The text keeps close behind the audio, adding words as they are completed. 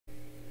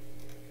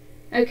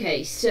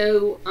Okay,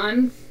 so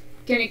I'm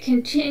going to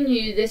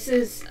continue. This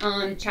is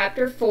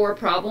chapter 4,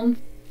 problem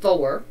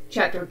 4,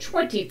 chapter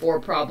 24,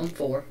 problem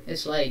 4.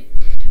 It's late.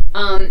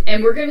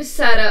 And we're going to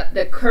set up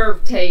the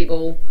curve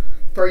table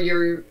for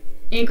your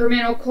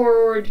incremental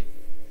chord,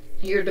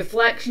 your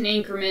deflection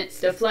increments,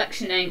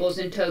 deflection angles,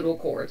 and total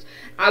chords.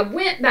 I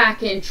went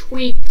back and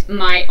tweaked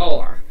my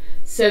R.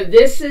 So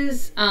this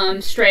is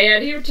straight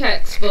out of your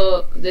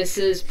textbook. This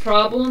is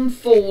problem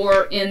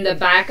 4 in the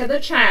back of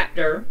the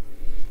chapter.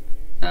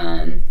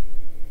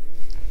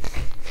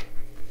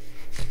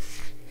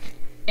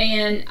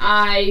 And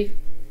I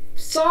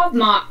solved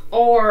my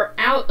R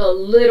out a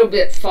little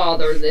bit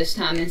farther this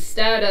time.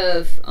 Instead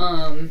of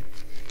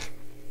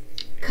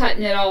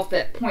cutting it off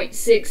at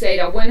 0.68,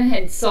 I went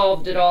ahead and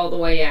solved it all the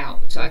way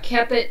out. So I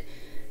kept it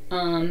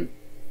to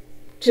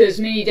as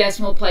many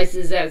decimal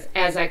places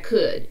as I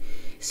could.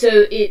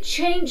 So it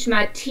changed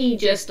my T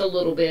just a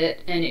little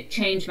bit, and it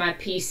changed my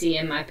PC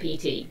and my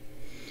PT.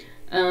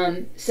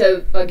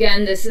 So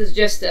again, this is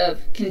just a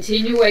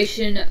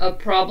continuation of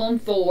problem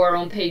 4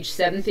 on page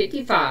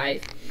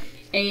 755,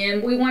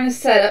 and we want to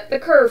set up the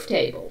curve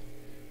table.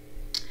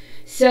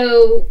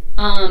 So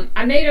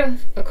I made a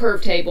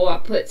curve table. I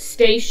put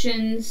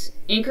stations,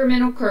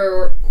 incremental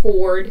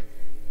chord,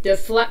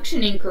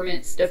 deflection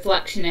increments,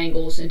 deflection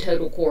angles, and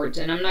total chords.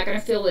 And I'm not going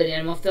to fill it in.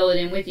 I'm going to fill it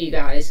in with you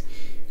guys.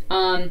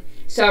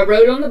 So I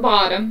wrote on the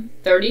bottom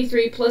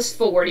 33 plus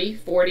 40,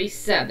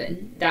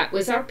 47. That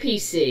was our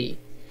PC.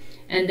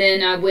 And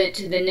then I went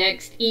to the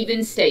next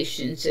even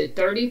station. So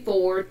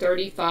 34,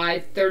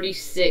 35,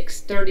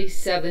 36,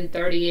 37,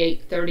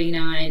 38,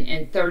 39,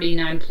 and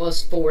 39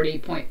 plus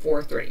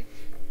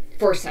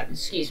 40.47,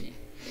 excuse me.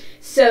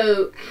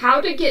 So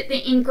how to get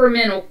the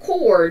incremental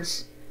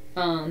chords,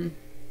 how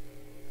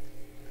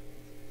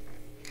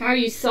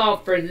you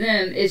solve for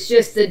them is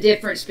just the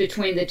difference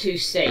between the two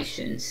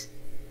stations.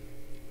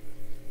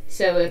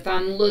 So if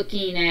I'm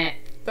looking at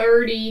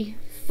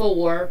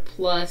 34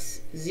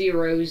 plus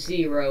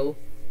 00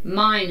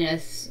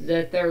 minus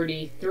the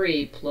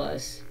 33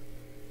 plus,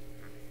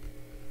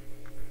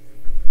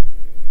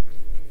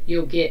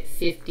 you'll get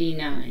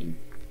 59.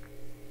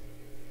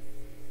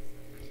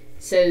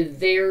 So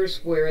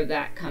there's where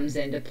that comes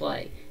into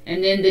play.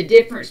 And then the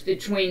difference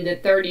between the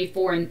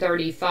 34 and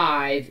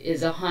 35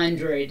 is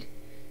 100,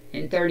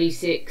 and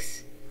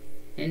 36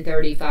 and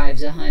 35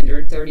 is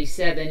 100,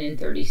 37 and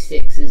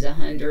 36 is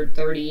 100,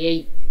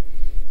 38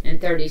 and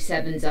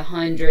 37 is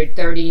 100,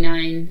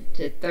 39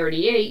 to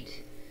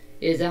 38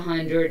 is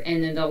 100,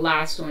 and then the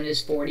last one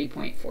is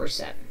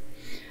 40.47.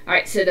 All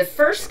right, so the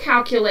first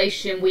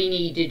calculation we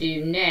need to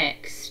do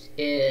next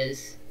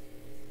is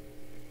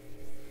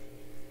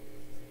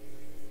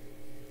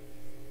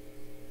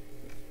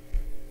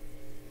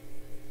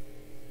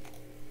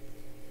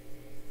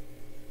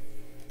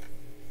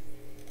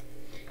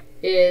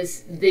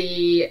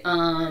the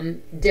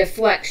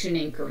deflection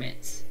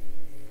increments.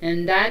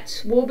 And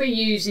that's, we'll be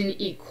using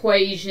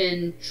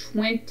equation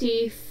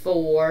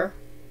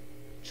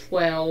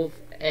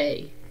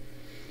 2412a.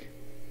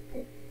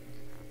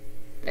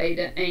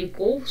 Theta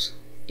angles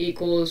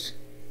equals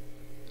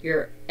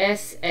your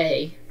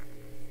SA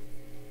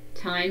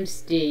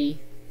times D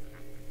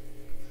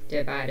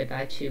divided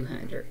by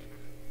 200.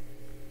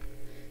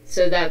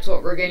 So that's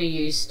what we're going to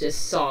use to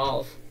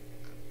solve.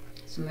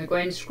 So I'm going to go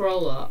ahead and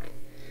scroll up.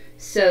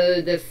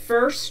 So the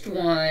first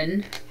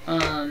one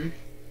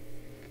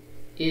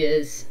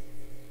is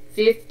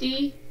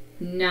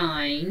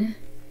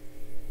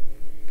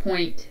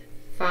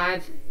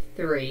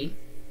 59.53.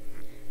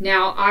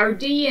 Now our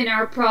D in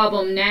our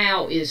problem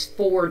now is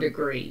 4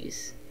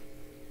 degrees.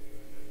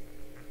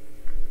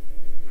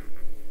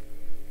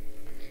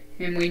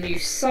 And when you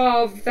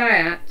solve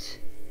that,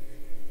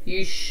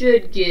 you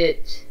should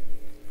get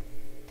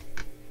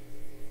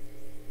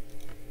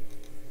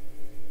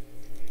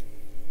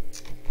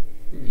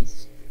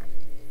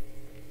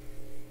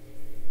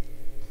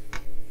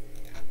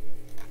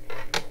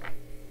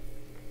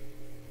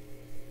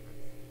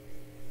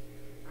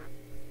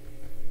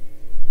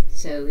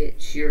so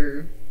it's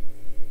your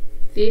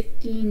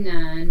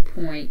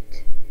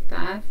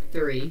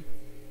 59.53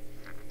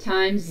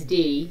 times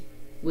D,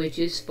 which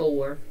is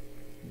 4,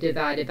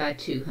 divided by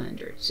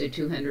 200. So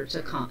 200 is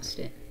a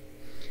constant.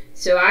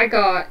 So I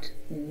got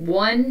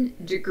 1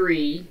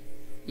 degree,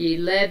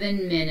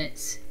 11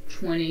 minutes,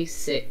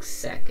 26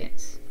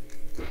 seconds.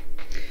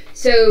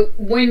 So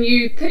when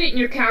you put it in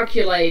your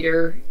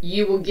calculator,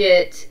 you will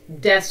get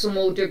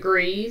decimal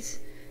degrees.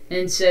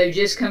 And so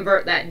just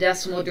convert that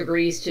decimal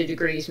degrees to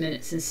degrees,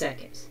 minutes, and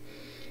seconds.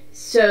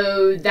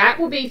 So that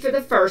will be for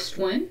the first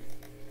one.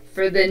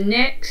 For the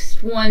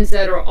next ones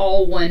that are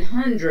all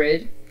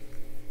 100,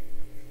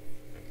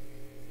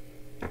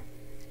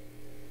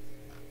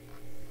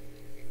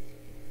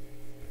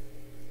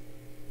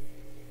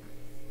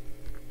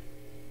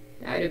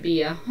 that would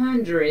be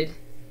 100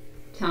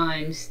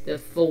 times the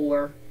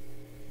 4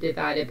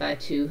 divided by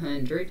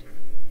 200.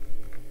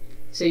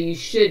 So you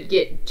should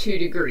get 2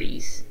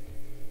 degrees.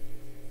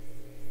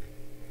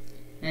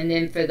 And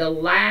then for the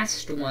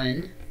last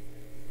one,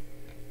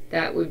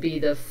 that would be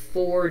the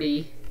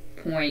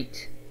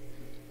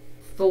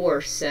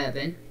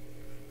 40.47.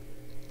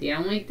 The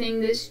only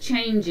thing that's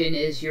changing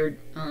is your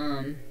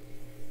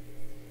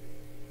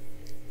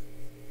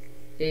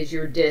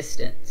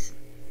distance.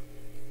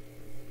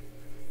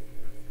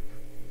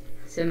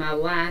 So my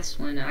last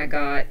one, I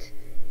got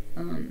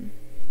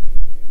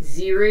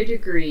 0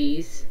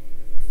 degrees,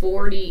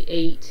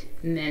 48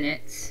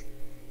 minutes,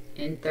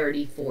 and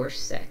 34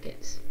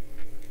 seconds.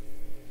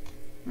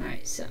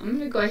 Alright, so I'm going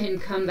to go ahead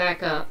and come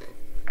back up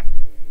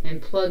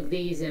and plug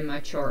these in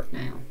my chart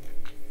now.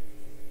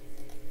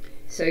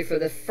 So for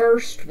the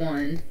first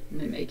one,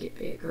 let me make it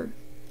bigger.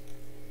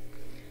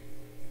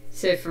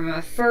 So for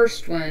my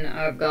first one,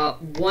 I've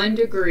got 1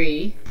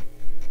 degree,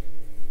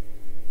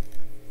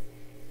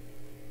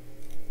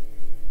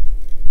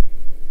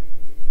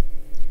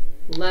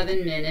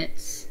 11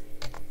 minutes,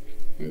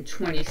 and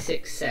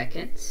 26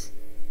 seconds.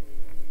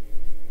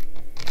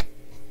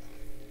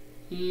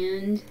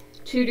 And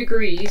 2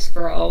 degrees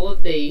for all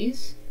of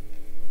these.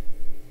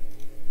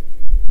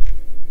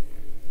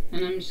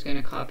 And I'm just going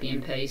to copy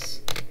and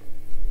paste,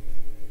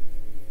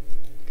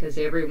 because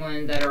every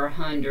one that are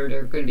 100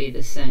 are going to be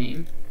the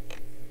same.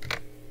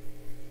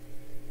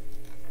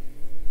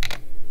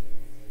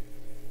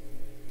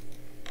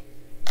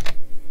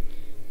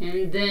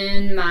 And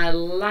then my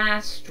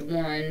last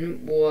one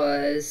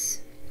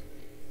was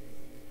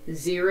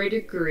 0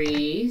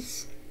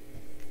 degrees,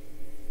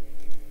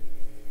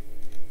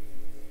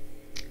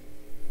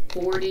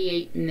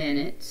 48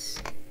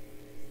 minutes,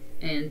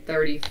 and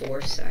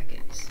 34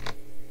 seconds.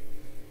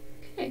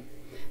 Okay.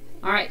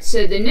 Alright,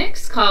 so the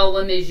next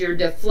column is your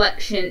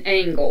deflection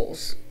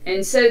angles.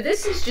 And so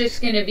this is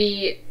just going to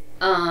be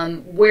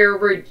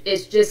where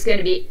it's just going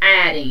to be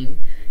adding.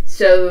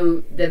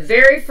 So the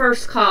very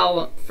first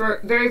column,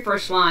 very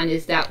first line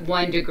is that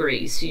 1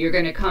 degree. So you're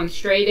going to come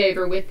straight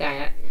over with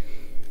that.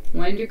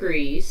 1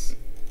 degrees,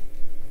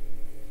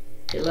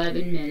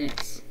 11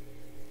 minutes,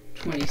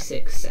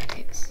 26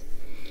 seconds.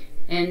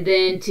 And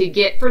then to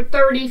get for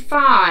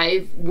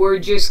 35, we're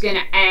just going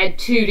to add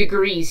 2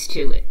 degrees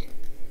to it.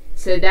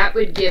 So that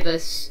would give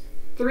us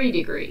 3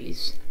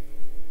 degrees,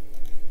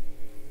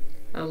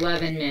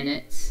 11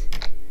 minutes,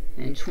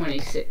 and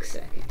 26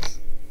 seconds.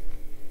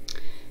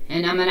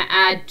 And I'm going to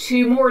add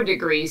 2 more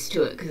degrees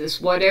to it, because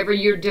it's whatever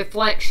your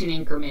deflection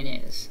increment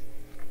is.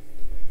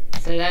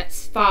 So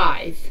that's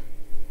 5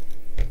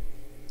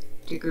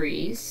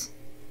 degrees,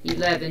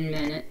 11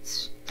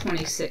 minutes,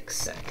 26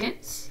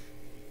 seconds.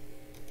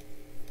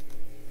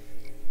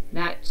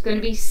 That's going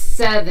to be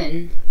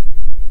 7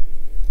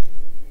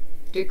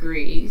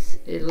 degrees,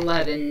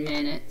 11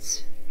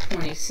 minutes,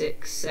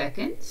 26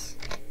 seconds.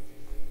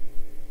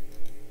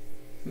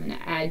 I'm going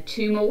to add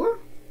 2 more.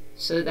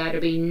 So that'll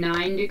be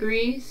 9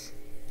 degrees,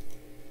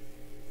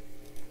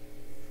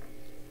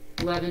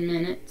 11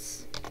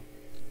 minutes,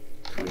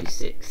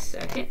 26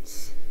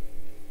 seconds.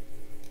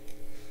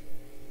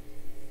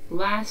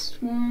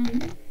 Last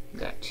one,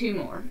 got 2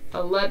 more.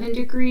 11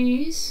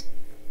 degrees,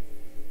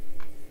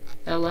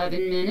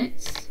 11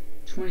 minutes,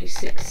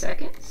 26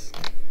 seconds.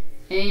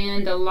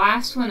 And the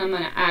last one, I'm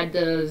going to add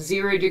the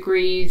 0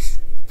 degrees,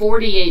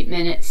 48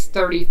 minutes,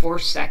 34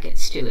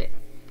 seconds to it.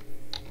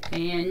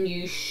 And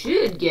you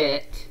should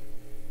get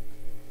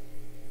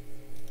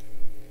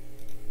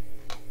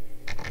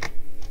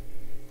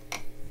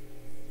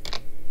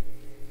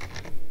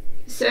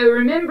so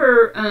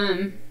remember,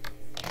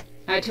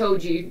 I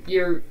told you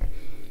your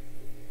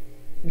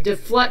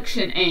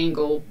deflection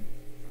angle,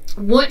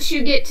 once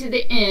you get to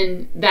the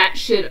end, that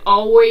should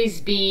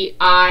always be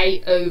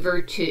I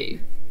over 2.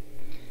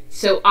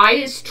 So I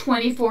is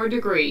 24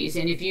 degrees,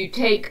 and if you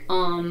take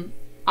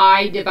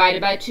I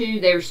divided by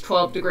 2, there's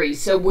 12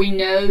 degrees. So we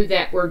know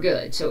that we're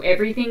good. So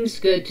everything's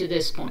good to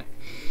this point.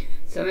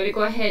 So I'm going to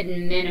go ahead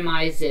and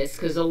minimize this,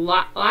 because the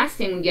last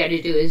thing we got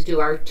to do is do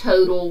our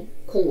total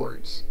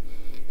chords.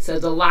 So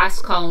the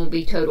last column will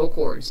be total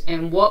chords.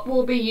 And what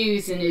we'll be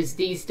using is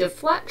these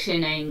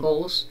deflection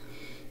angles,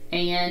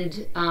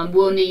 and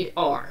we'll need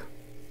R.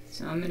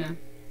 So I'm going to...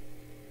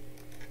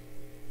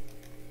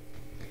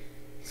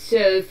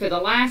 So for the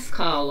last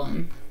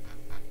column,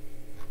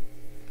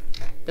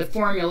 the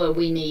formula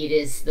we need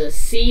is the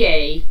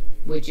CA,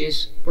 which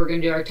is, we're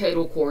going to do our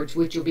total chords,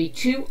 which will be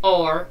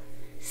 2R,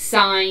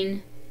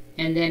 sine,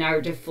 and then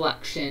our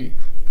deflection.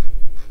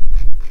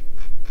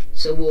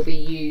 So we'll be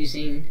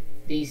using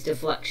these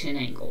deflection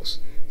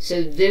angles.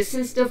 So this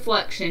is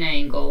deflection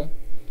angle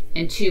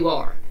and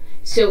 2R.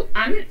 So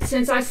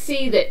since I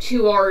see that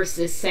 2R is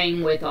the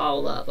same with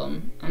all of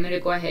them, I'm going to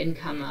go ahead and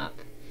come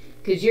up,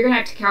 because you're going to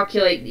have to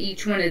calculate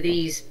each one of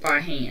these by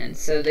hand.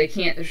 So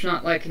there's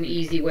not like an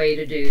easy way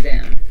to do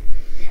them.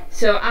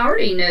 So I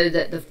already know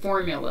that the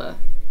formula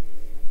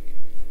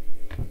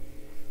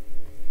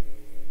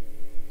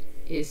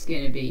is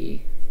going to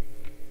be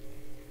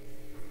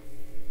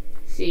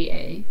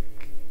CA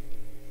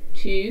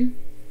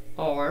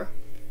 2R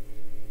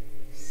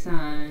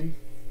sine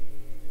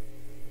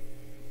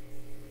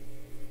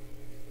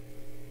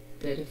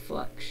the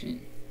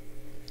deflection.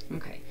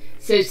 Okay,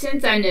 So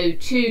since I know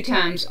 2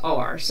 times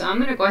R, so I'm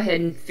going to go ahead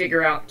and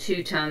figure out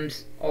 2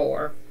 times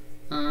R.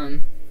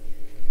 And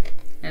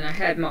I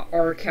had my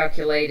R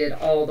calculated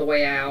all the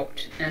way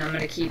out, and I'm going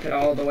to keep it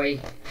all the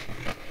way.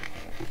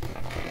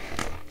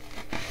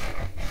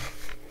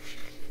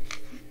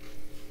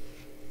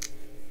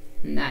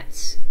 And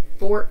that's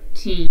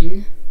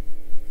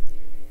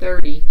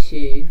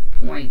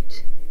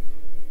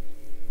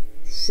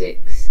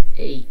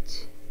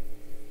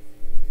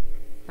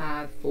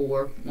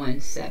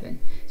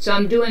So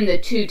I'm doing the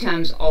 2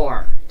 times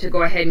R to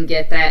go ahead and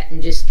get that,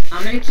 and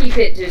I'm going to keep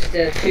it just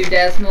 2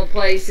 decimal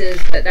places,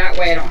 but that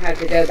way I don't have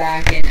to go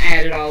back and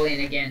add it all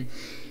in again.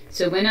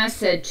 So when I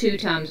said 2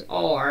 times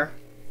R,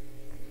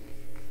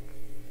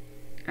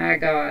 I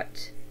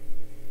got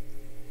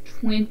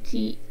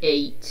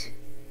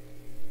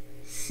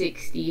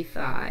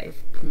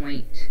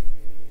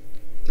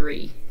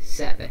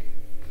 2865.37.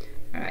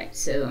 Alright,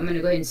 so I'm going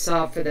to go ahead and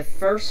solve for the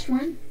first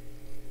one.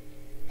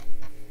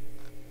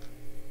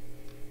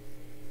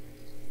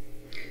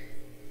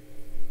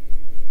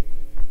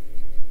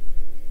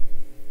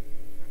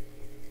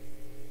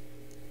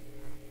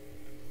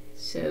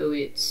 So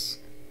it's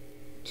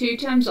 2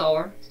 times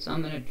R, so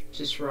I'm going to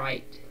just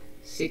write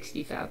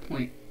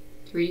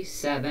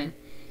 65.37,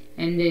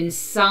 and then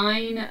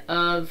sine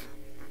of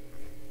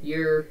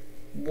your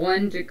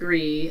 1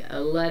 degree,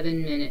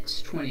 11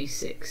 minutes,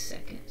 26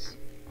 seconds.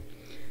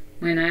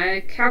 When I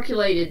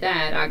calculated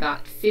that, I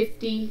got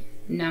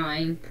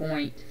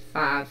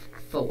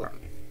 59.54.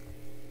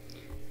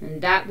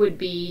 And that would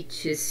be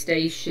to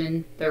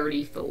station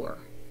 34.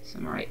 So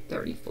I'm going to write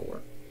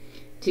 34.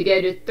 To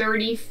go to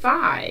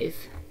 35,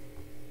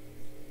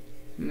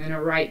 I'm going to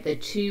write the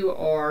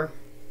 2R,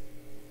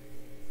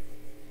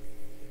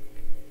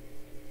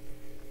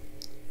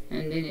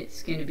 and then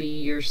it's going to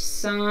be your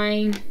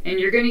sine,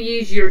 and you're going to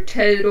use your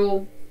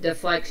total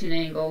deflection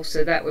angle,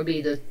 so that would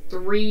be the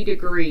 3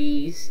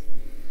 degrees,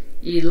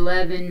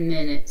 11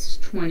 minutes,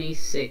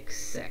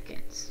 26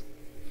 seconds.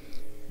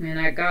 And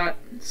I got,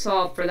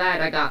 solved for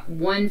that, I got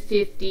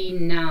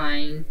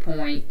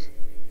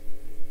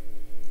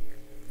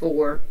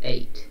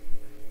 159.48.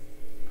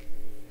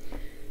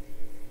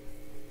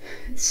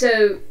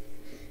 So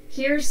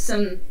here's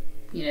some,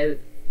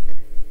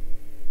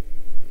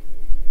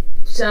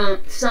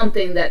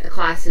 something that the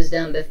class has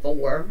done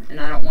before,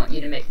 and I don't want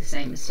you to make the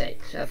same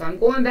mistake. So if I'm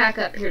going back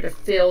up here to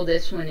fill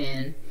this one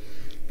in,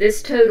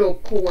 this total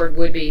chord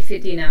would be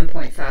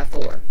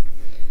 59.54.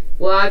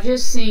 Well, I've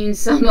just seen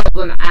some of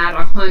them add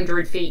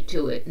 100 feet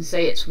to it and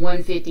say it's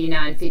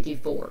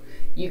 159.54.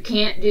 You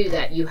can't do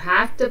that. You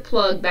have to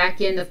plug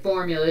back in the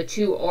formula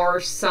to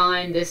R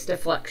sine this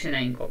deflection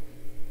angle.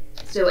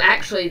 So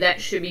actually that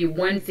should be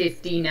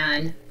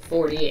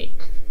 159.48.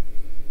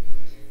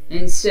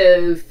 And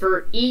so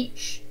for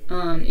each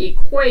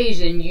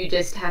equation, you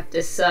just have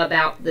to sub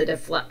out the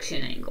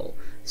deflection angle.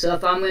 So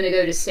if I'm going to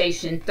go to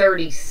station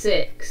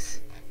 36,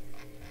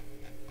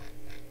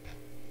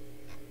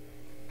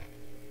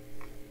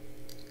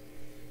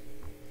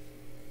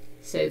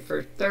 so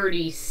for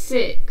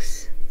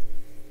 36,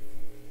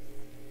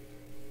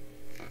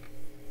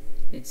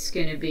 it's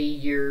going to be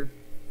your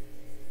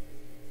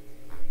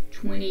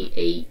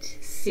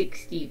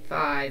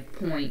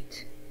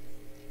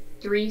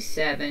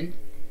 2865.37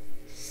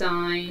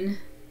 sine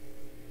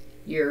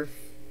your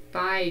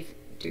 5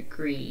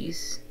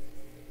 degrees,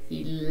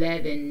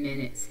 11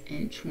 minutes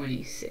and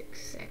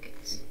 26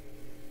 seconds.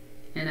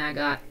 And I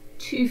got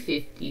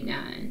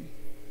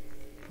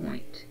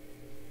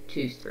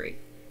 259.23.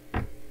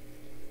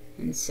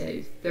 And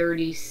so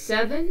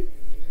 37.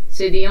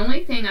 So the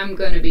only thing I'm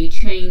going to be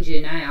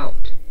changing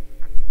out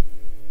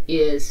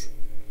is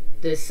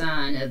the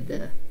sine of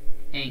the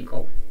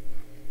angle.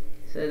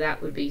 So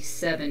that would be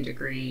 7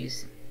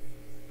 degrees.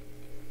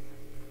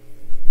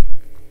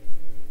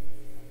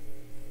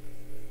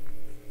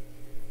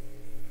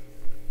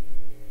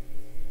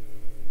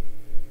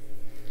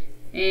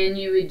 And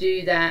you would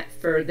do that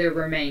for the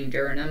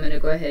remainder. And I'm going to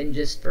go ahead and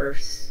just for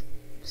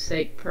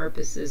sake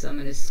purposes, I'm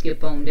going to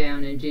skip on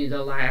down and do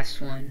the last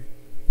one,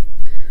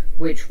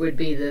 which would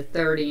be the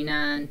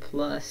 39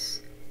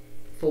 plus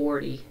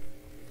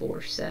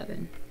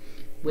 40.47,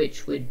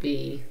 which would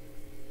be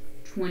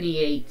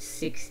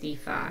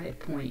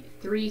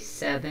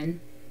 2865.37, and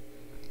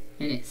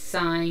it's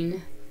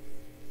sine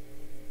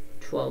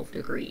 12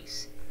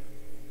 degrees.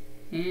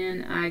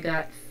 And I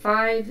got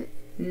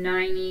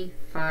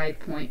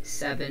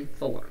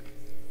 595.74.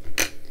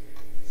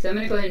 So I'm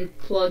going to go ahead and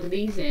plug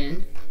these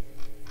in.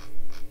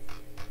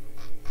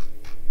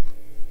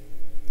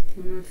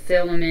 I'm going to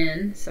fill them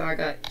in. So I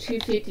got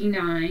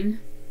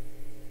 259.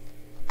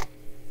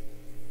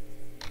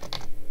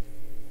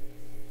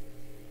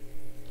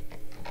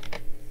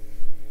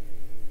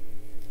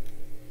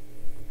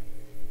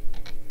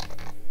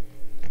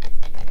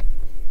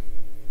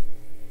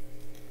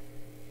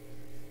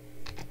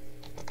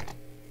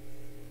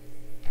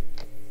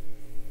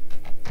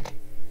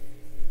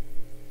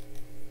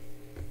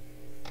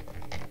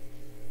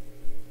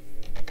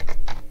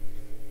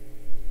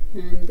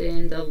 And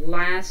then the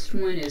last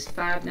one is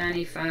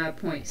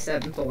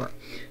 595.74.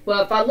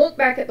 Well, if I look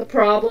back at the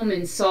problem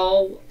and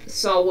saw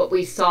what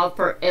we saw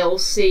for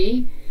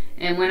LC,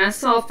 and when I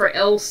saw for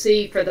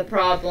LC for the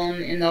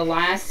problem in the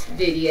last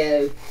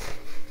video,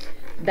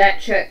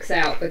 that checks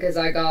out because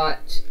I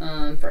got,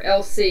 for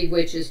LC,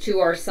 which is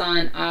 2r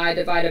sine I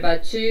divided by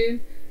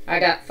 2, I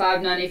got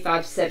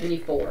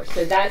 595.74.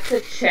 So that's a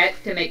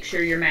check to make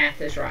sure your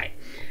math is right.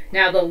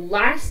 Now the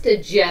last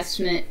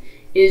adjustment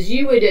is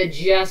you would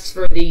adjust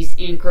for these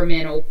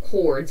incremental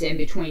chords in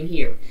between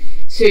here.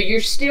 So you're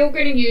still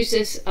going to use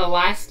this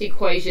last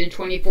equation,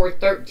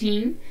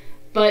 2413,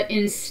 but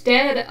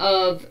instead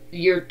of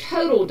your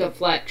total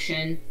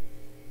deflection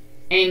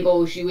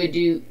angles, you would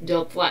do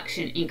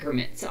deflection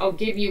increments. I'll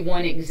give you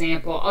one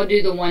example. I'll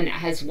do the one that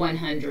has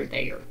 100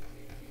 there.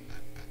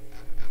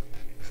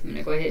 So I'm going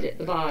to go ahead at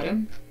the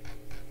bottom.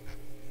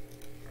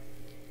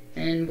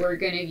 And we're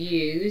going to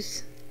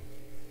use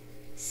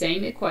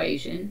same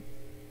equation,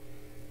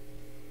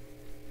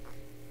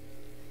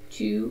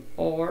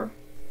 2r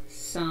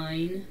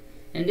sine,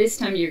 and this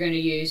time you're going to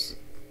use,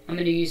 I'm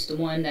going to use the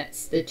one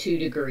that's the 2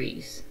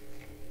 degrees.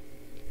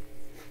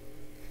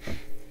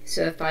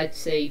 So if I'd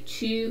say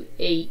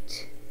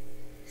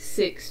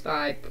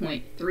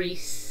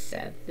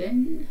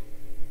 2865.37,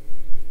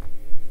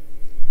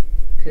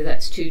 because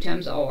that's 2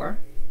 times r,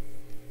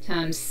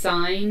 times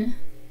sine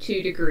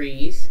 2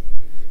 degrees.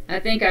 I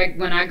think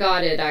when I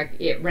got it,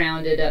 it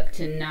rounded up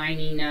to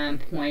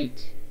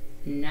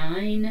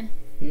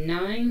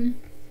 99.99.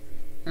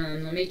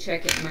 Let me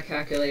check it in my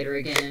calculator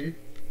again.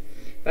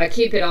 If I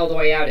keep it all the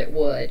way out, it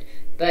would.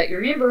 But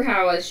remember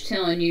how I was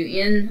telling you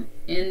in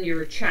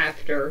your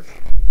chapter,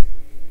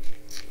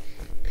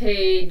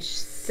 page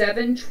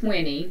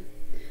 720,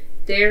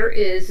 there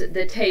is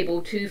the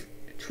table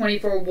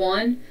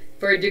 24.1.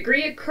 For a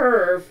degree of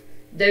curve,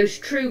 those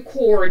true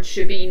chords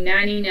should be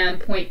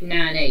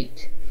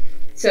 99.98.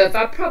 So if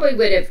I probably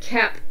would have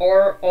kept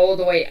R all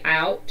the way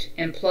out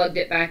and plugged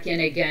it back in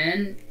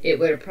again, it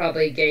would have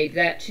probably gave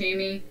that to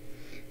me.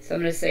 So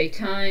I'm going to say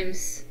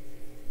times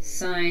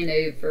sine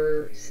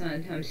over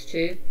sine times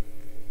 2.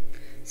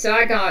 So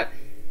I got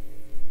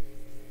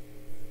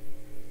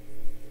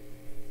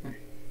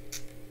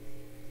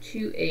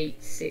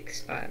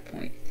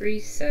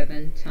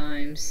 2865.37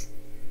 times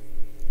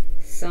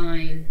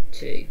sine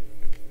 2.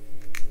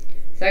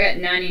 So I got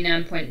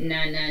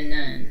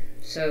 99.999.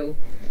 So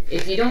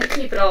if you don't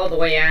keep it all the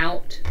way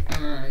out,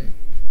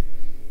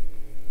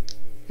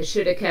 I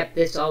should have kept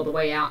this all the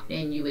way out,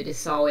 and you would have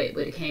saw it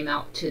would have came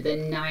out to the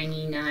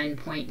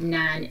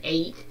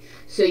 99.98.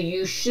 So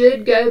you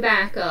should go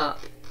back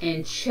up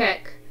and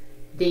check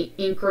the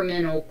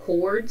incremental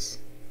chords,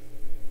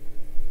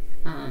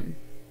 and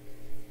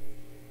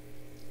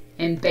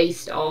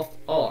based off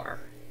R.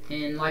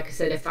 And like I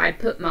said, if I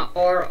put my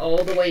R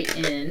all the way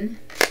in,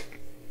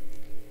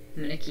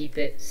 I'm going to keep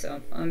it,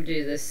 so I'm going to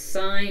do the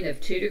sine of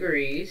 2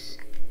 degrees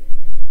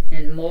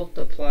and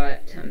multiply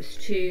it times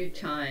 2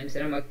 times,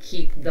 and I'm going to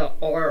keep the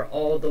R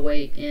all the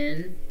way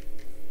in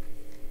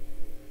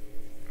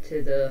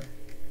to the,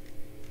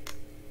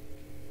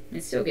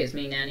 it still gives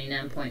me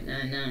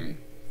 99.99.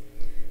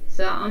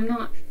 So I'm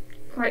not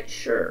quite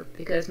sure,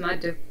 because my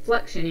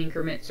deflection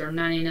increments are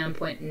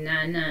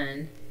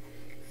 99.99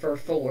 for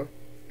 4,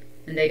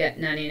 and they got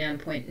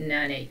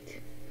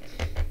 99.98.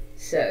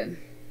 So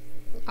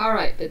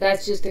alright, but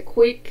that's just a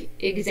quick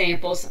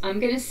example. So I'm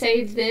going to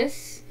save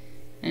this,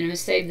 and I'm going to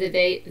save the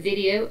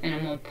video, and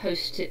I'm going to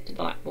post it to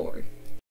Blackboard.